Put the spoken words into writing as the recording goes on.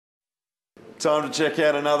Time to check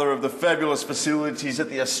out another of the fabulous facilities at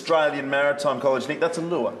the Australian Maritime College. Nick, that's a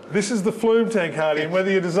lure. This is the Flume Tank, Hardy, and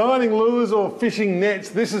whether you're designing lures or fishing nets,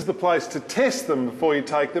 this is the place to test them before you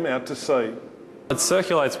take them out to sea. It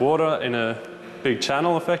circulates water in a big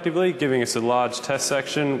channel effectively, giving us a large test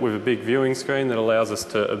section with a big viewing screen that allows us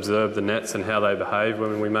to observe the nets and how they behave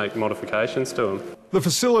when we make modifications to them. The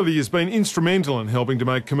facility has been instrumental in helping to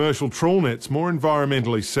make commercial trawl nets more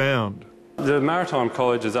environmentally sound. The Maritime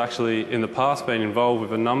College has actually in the past been involved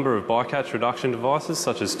with a number of bycatch reduction devices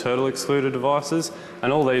such as turtle excluder devices,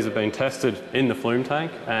 and all these have been tested in the Flume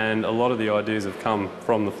Tank, and a lot of the ideas have come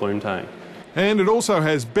from the Flume Tank. And it also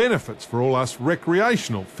has benefits for all us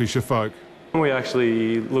recreational fisher folk. We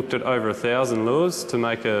actually looked at over 1,000 lures to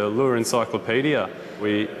make a lure encyclopedia.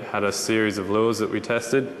 We had a series of lures that we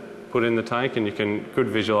tested, put in the tank, and you can good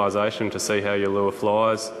visualisation to see how your lure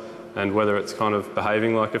flies and whether it's kind of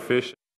behaving like a fish.